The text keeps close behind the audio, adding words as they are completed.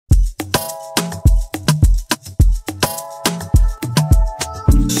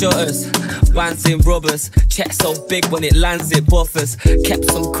shutters, bouncing rubbers. Check so big when it lands it buffers. Kept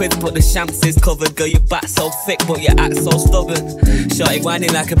some quids but the shamps is covered. Girl, your back so thick but your act so stubborn. Shorty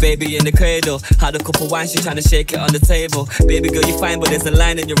whining like a baby in the cradle. Had a couple wines, she tryna shake it on the table. Baby girl, you fine but there's a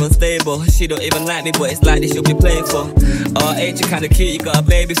line and you're unstable. She don't even like me but it's like this she'll be playing for. Oh, Aitch, you kinda cute, you got a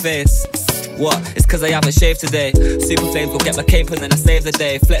baby face. What? It's cause I haven't shaved today. Super flames will get my cape and then I save the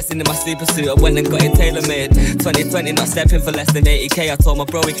day. Flexing in my sleeper suit, I went and got it tailor-made. 2020 not stepping for less than 80k. I told my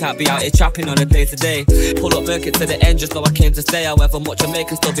bro he can't be out here trapping on a day-to-day. Pull up Merkin to the end just so I came to stay. However much I make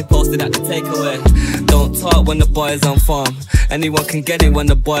and still be posted at the takeaway. Don't talk when the boy's on form. Anyone can get it when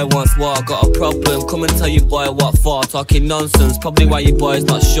the boy wants war. Got a problem, come and tell you boy what for. Talking nonsense, probably why you boy's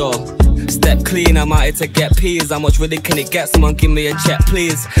not sure. Step clean, I'm out here to get peas. How much really can it get? Someone give me a check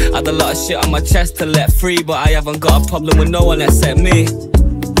please. Had a lot of shit on my chest to let free, but I haven't got a problem with no one except me.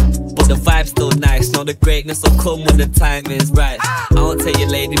 But the vibe's still nice, know the greatness will come when the time is right. I won't take your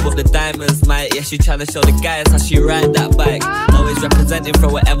lady but the diamonds might. Yeah, she tryna show the guys how she ride that bike. Always representing,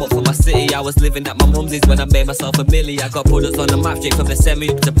 throw an M up for my city. I was living at my mumsy's when I made myself a milli. I got brothers on the map straight from the semi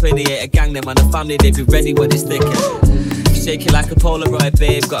to Pliny. A gang them and the family, they be ready when it's sticking. Shake it like a Polaroid,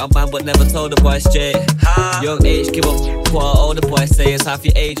 babe. Got a man but never told the boy straight. Young Aitch, give up what all the boys say. It's half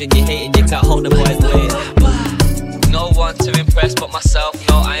your age and you hating, you can't hold the boys' weight. No one to impress but myself.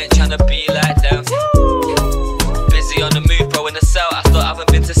 No, I ain't tryna be like them. Busy on the move, bro, in the cell. I thought I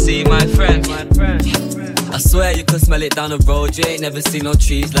haven't been to see my friend. I swear you could smell it down the road. You ain't never seen no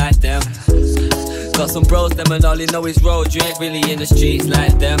trees like them. Got some bros, them and all you know is road. You ain't really in the streets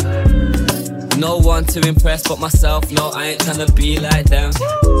like them. No one to impress but myself. No, I ain't tryna be like them.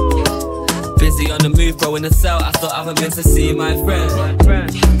 Busy on the move, bro, in the cell. I thought I haven't been to see my friend.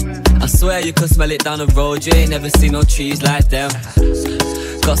 I swear you could smell it down the road. You ain't never seen no trees like them.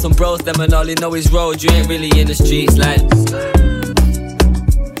 Got some bros, them and all you know is road. You ain't really in the streets like